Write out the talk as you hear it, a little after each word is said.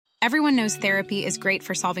Everyone knows therapy is great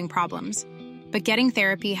for solving problems, but getting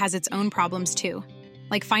therapy has its own problems too,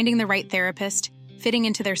 like finding the right therapist, fitting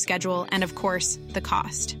into their schedule, and of course, the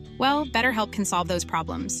cost. Well, BetterHelp can solve those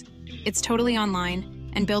problems. It's totally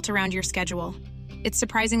online and built around your schedule. It's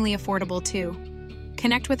surprisingly affordable too.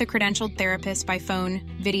 Connect with a credentialed therapist by phone,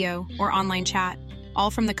 video, or online chat,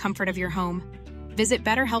 all from the comfort of your home. Visit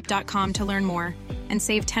BetterHelp.com to learn more and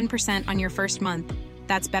save 10% on your first month.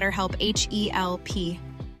 That's BetterHelp, H-E-L-P.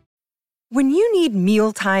 When you need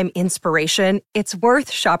mealtime inspiration, it's worth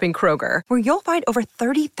shopping Kroger, where you'll find over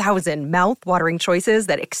 30,000 mouth-watering choices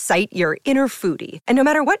that excite your inner foodie. And no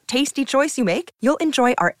matter what tasty choice you make, you'll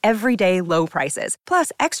enjoy our everyday low prices,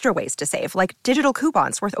 plus extra ways to save, like digital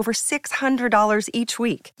coupons worth over $600 each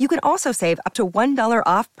week. You can also save up to $1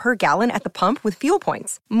 off per gallon at the pump with fuel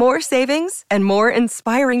points. More savings and more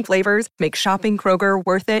inspiring flavors make shopping Kroger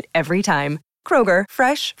worth it every time. Kroger,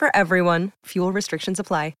 fresh for everyone. Fuel restrictions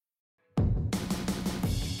apply.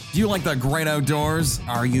 Do you like the great outdoors?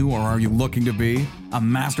 Are you or are you looking to be a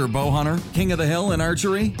master bow hunter? King of the hill in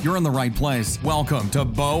archery? You're in the right place. Welcome to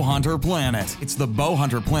Bow Hunter Planet. It's the Bow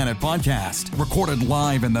Hunter Planet podcast, recorded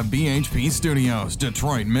live in the BHP Studios,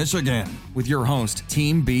 Detroit, Michigan, with your host,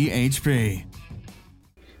 Team BHP.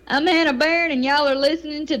 I'm Hannah Barron, and y'all are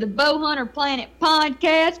listening to the Bow Hunter Planet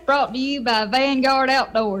podcast, brought to you by Vanguard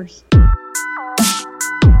Outdoors.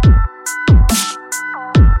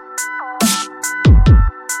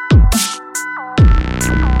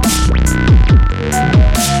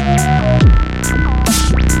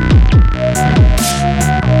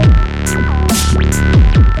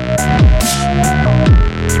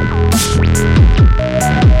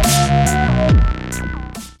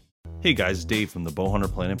 Hey guys, Dave from the Bow Hunter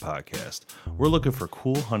Planet podcast. We're looking for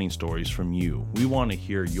cool hunting stories from you. We want to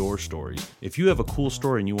hear your stories. If you have a cool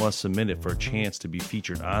story and you want to submit it for a chance to be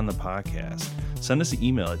featured on the podcast, send us an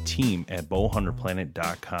email at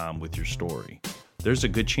team@bowhunterplanet.com with your story. There's a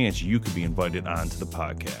good chance you could be invited onto the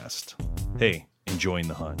podcast. Hey, enjoying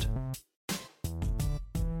the hunt.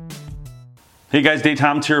 Hey guys, Dave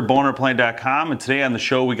Thomas here at bowhunterplanet.com, and today on the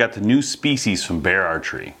show we got the new species from Bear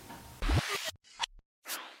Archery.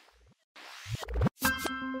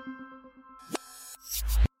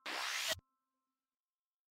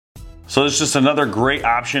 So it's just another great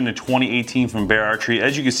option in 2018 from Bear Archery.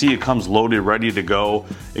 As you can see, it comes loaded, ready to go.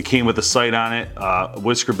 It came with a sight on it,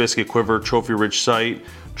 Whisker Biscuit quiver, Trophy Ridge sight,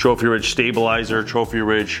 Trophy Ridge stabilizer, Trophy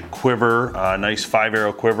Ridge quiver, nice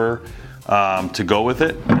 5-arrow quiver to go with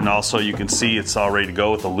it. And also you can see it's all ready to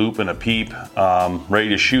go with a loop and a peep, ready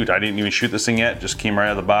to shoot. I didn't even shoot this thing yet, just came right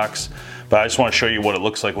out of the box. But I just want to show you what it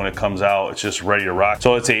looks like when it comes out. It's just ready to rock.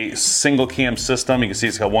 So it's a single cam system. You can see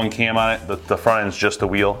it's got one cam on it. The front end is just a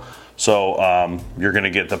wheel. So you're gonna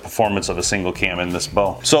get the performance of a single cam in this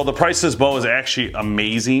bow. So the price of this bow is actually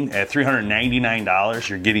amazing. At $399,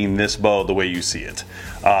 you're getting this bow the way you see it.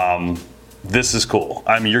 This is cool.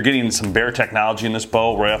 I mean, you're getting some Bear technology in this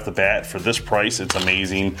bow right off the bat. For this price, it's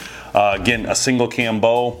amazing. Again, a single cam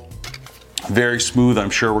bow, very smooth. I'm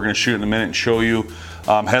sure we're gonna shoot in a minute and show you.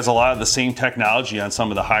 Has a lot of the same technology on some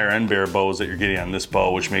of the higher end Bear bows that you're getting on this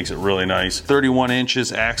bow, which makes it really nice. 31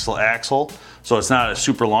 inches axle, so it's not a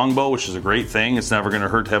super long bow, which is a great thing. It's never gonna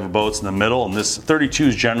hurt to have a bow that's in the middle, and this 32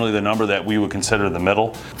 is generally the number that we would consider the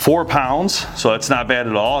middle. 4 pounds, so it's not bad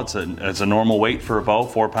at all. It's a normal weight for a bow,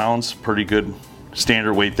 4 pounds, pretty good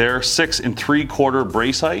standard weight there. 6 3/4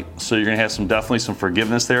 brace height, so you're gonna have definitely some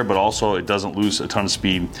forgiveness there, but also it doesn't lose a ton of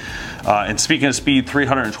speed. And speaking of speed,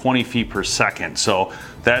 320 feet per second. So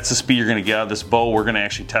that's the speed you're gonna get out of this bow. We're gonna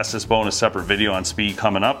actually test this bow in a separate video on speed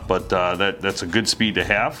coming up, but that's a good speed to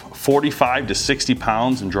have. 45 to 60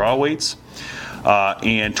 pounds in draw weights.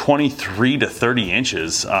 And 23 to 30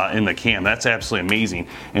 inches in the cam. That's absolutely amazing.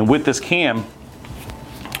 And with this cam,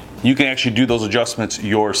 you can actually do those adjustments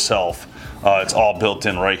yourself. It's all built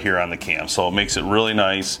in right here on the cam, so it makes it really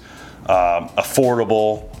nice,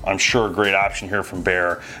 affordable. I'm sure a great option here from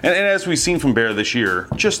Bear. And as we've seen from Bear this year,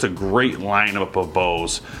 just a great lineup of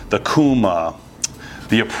bows. The Kuma,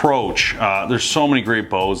 the Approach, there's so many great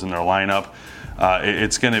bows in their lineup.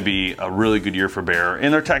 It's going to be a really good year for Bear,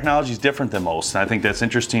 and their technology is different than most, and I think that's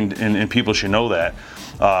interesting, and people should know that.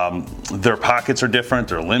 Their pockets are different,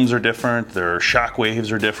 their limbs are different, their shock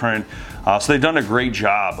waves are different, so they've done a great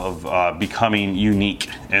job of becoming unique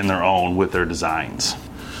in their own with their designs.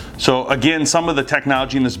 So again, some of the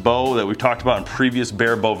technology in this bow that we've talked about in previous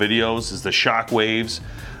Bear bow videos is the shock waves.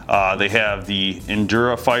 They have the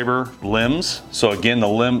Endura fiber limbs, so again the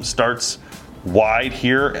limb starts wide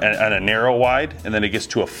here and a narrow wide, and then it gets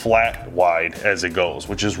to a flat wide as it goes,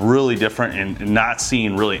 which is really different and not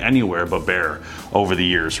seen really anywhere but Bear over the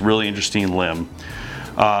years. Really interesting limb.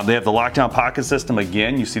 They have the lockdown pocket system.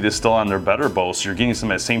 Again, you see this still on their better bow, so you're getting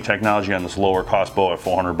some of that same technology on this lower cost bow at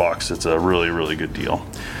 $400. It's a really, really good deal.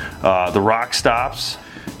 The rock stops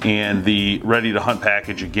and the ready to hunt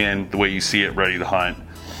package, again, the way you see it, ready to hunt.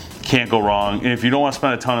 Can't go wrong. And if you don't want to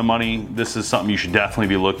spend a ton of money, this is something you should definitely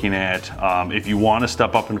be looking at. If you want to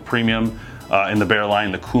step up into premium in the Bear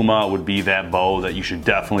line, the Kuma would be that bow that you should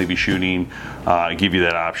definitely be shooting, give you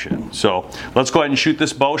that option. So let's go ahead and shoot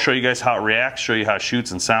this bow, show you guys how it reacts, show you how it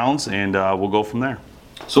shoots and sounds, and we'll go from there.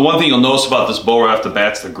 So one thing you'll notice about this bow right off the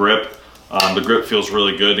bat is the grip. The grip feels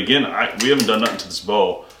really good. Again, we haven't done nothing to this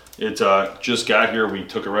bow. It just got here, we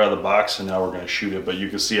took it right out of the box, and now we're going to shoot it, but you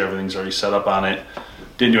can see everything's already set up on it.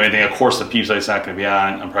 Didn't do anything. Of course, the peep sight's not going to be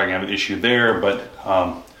on. I'm probably going to have an issue there, but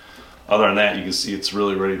other than that, you can see it's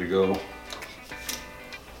really ready to go.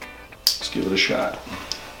 Let's give it a shot.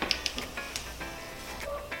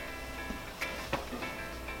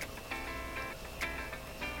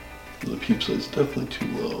 The peep sight's definitely too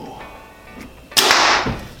low.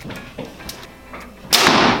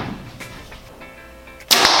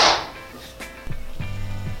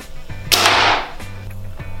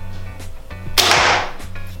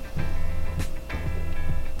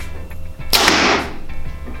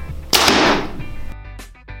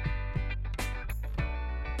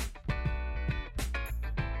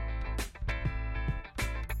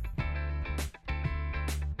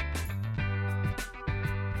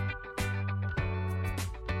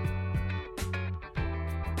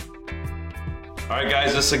 Alright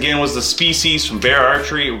guys, this again was the Species from Bear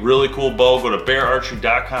Archery. Really cool bow. Go to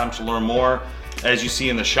beararchery.com to learn more. As you see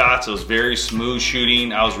in the shots, it was very smooth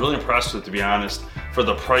shooting. I was really impressed with it, to be honest. For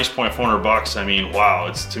the price point, $400, I mean,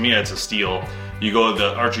 wow, to me it's a steal. You go to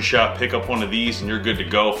the archery shop, pick up one of these, and you're good to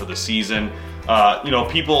go for the season. You know,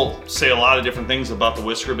 people say a lot of different things about the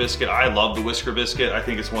Whisker Biscuit. I love the Whisker Biscuit. I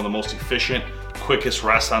think it's one of the most efficient, quickest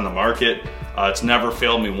rests on the market. It's never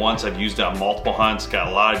failed me once. I've used it on multiple hunts, got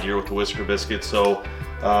a lot of deer with the Whisker Biscuit. So,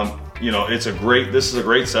 you know, this is a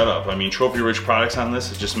great setup. I mean, Trophy Ridge products on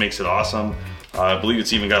this, it just makes it awesome. I believe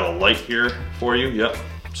it's even got a light here for you. Yep,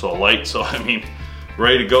 so a light. So, I mean,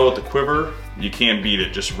 ready to go with the quiver. You can't beat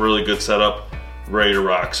it. Just really good setup, ready to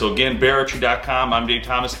rock. So again, beararchery.com. I'm Dave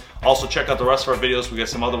Thomas. Also check out the rest of our videos. We got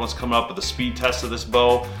some other ones coming up with the speed test of this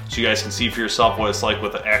bow, so you guys can see for yourself what it's like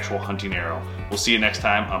with an actual hunting arrow. We'll see you next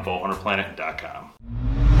time on bowhunterplanet.com.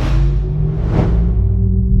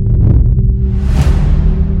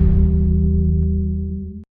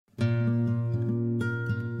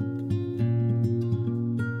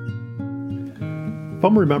 If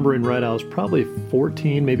I'm remembering right, I was probably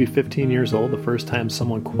 14, maybe 15 years old the first time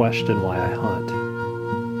someone questioned why I hunt.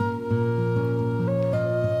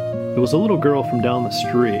 It was a little girl from down the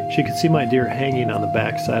street. She could see my deer hanging on the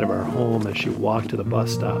back side of our home as she walked to the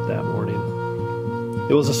bus stop that morning.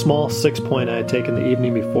 It was a small 6-point I had taken the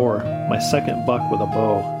evening before, my second buck with a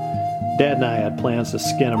bow. Dad and I had plans to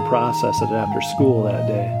skin and process it after school that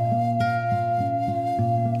day.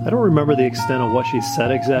 I don't remember the extent of what she said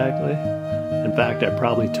exactly. In fact, I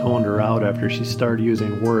probably toned her out after she started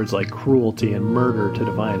using words like cruelty and murder to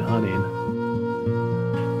define hunting.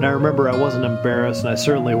 And I remember I wasn't embarrassed, and I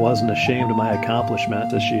certainly wasn't ashamed of my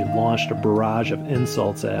accomplishment as she launched a barrage of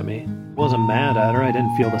insults at me. I wasn't mad at her. I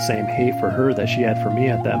didn't feel the same hate for her that she had for me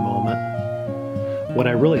at that moment. What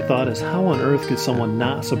I really thought is, how on earth could someone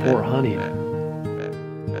not support hunting?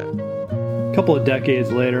 A couple of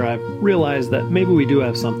decades later, I realized that maybe we do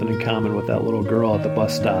have something in common with that little girl at the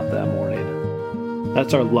bus stop that morning.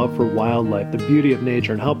 That's our love for wildlife, the beauty of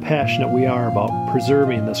nature, and how passionate we are about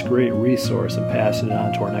preserving this great resource and passing it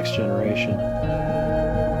on to our next generation.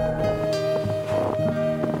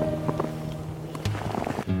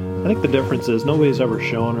 I think the difference is nobody's ever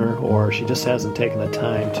shown her, or she just hasn't taken the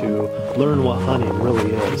time to learn what hunting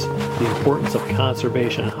really is, the importance of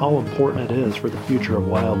conservation, and how important it is for the future of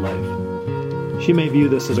wildlife. She may view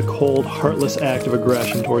this as a cold, heartless act of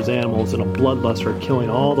aggression towards animals and a bloodlust for killing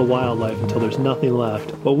all the wildlife until there's nothing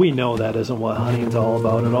left, but we know that isn't what hunting's all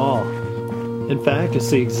about at all. In fact, it's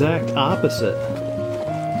the exact opposite.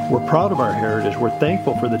 We're proud of our heritage. We're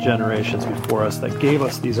thankful for the generations before us that gave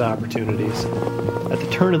us these opportunities. At the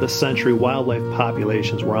turn of the century, wildlife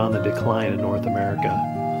populations were on the decline in North America.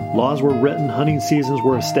 Laws were written, hunting seasons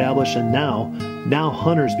were established, and now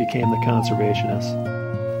hunters became the conservationists.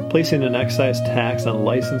 Placing an excise tax on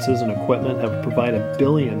licenses and equipment have provided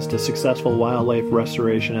billions to successful wildlife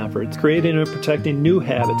restoration efforts, creating and protecting new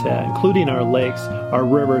habitat, including our lakes, our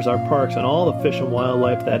rivers, our parks, and all the fish and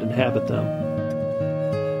wildlife that inhabit them.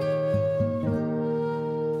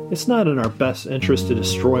 It's not in our best interest to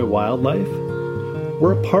destroy wildlife.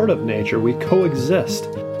 We're a part of nature. We coexist.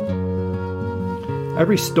 I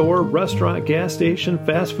Every store, restaurant, gas station,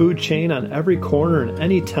 fast food chain on every corner in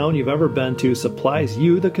any town you've ever been to supplies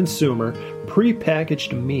you, the consumer,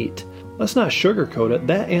 pre-packaged meat. Let's not sugarcoat it.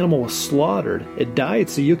 That animal was slaughtered. It died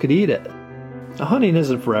so you could eat it. Now, hunting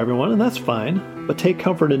isn't for everyone, and that's fine, but take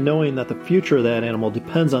comfort in knowing that the future of that animal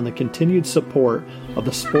depends on the continued support of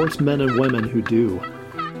the sportsmen and women who do.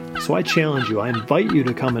 So I challenge you, I invite you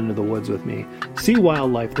to come into the woods with me. See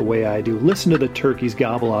wildlife the way I do. Listen to the turkeys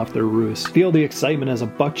gobble off their roosts. Feel the excitement as a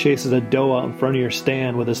buck chases a doe out in front of your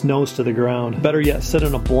stand with his nose to the ground. Better yet, sit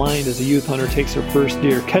in a blind as a youth hunter takes her first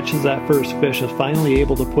deer, catches that first fish, and is finally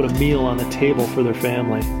able to put a meal on the table for their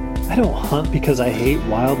family. I don't hunt because I hate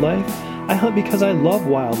wildlife. I hunt because I love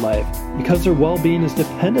wildlife, because their well-being is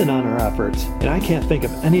dependent on our efforts, and I can't think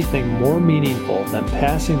of anything more meaningful than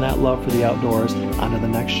passing that love for the outdoors onto the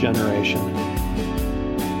next generation.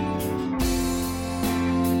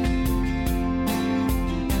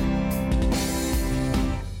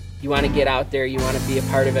 You want to get out there, you want to be a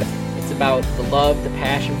part of it. It's about the love, the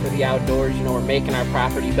passion for the outdoors. You know, we're making our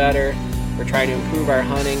property better. We're trying to improve our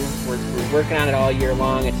hunting. We're working on it all year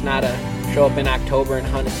long. It's not a show up in October and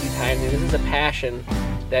hunt a few times. And this is a passion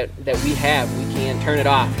that we have. We can't turn it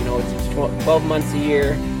off. You know, it's 12 months a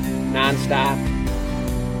year, nonstop.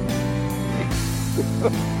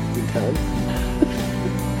 You can.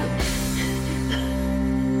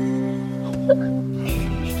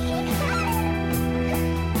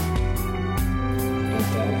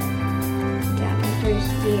 Got my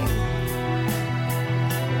first deer.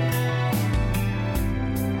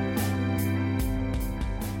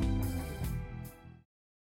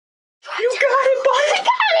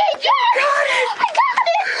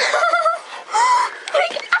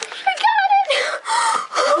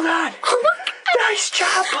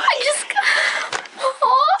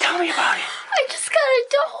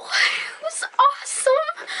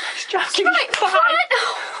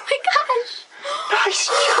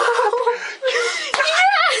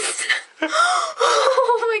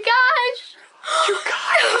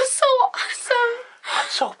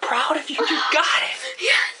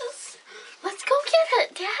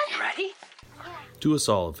 Do us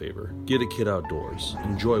all a favor, get a kid outdoors,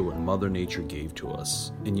 enjoy what Mother Nature gave to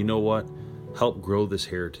us, and you know what? Help grow this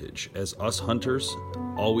heritage. As us hunters,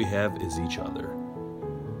 all we have is each other.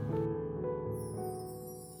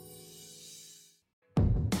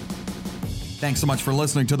 Thanks so much for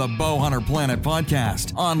listening to the Bowhunter Planet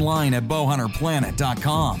podcast, online at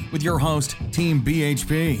bowhunterplanet.com with your host, Team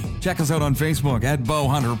BHP. Check us out on Facebook at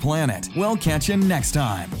Bowhunter Planet. We'll catch you next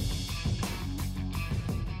time.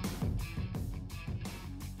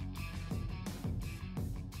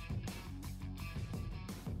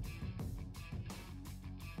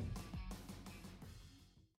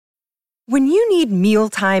 When you need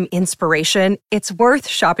mealtime inspiration, it's worth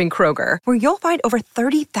shopping Kroger, where you'll find over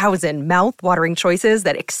 30,000 mouth-watering choices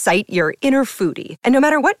that excite your inner foodie. And no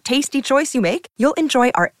matter what tasty choice you make, you'll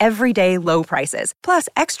enjoy our everyday low prices, plus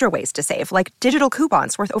extra ways to save, like digital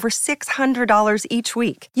coupons worth over $600 each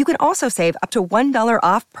week. You can also save up to $1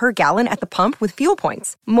 off per gallon at the pump with fuel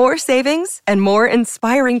points. More savings and more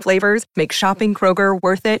inspiring flavors make shopping Kroger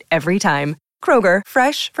worth it every time. Kroger,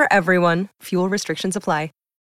 fresh for everyone. Fuel restrictions apply.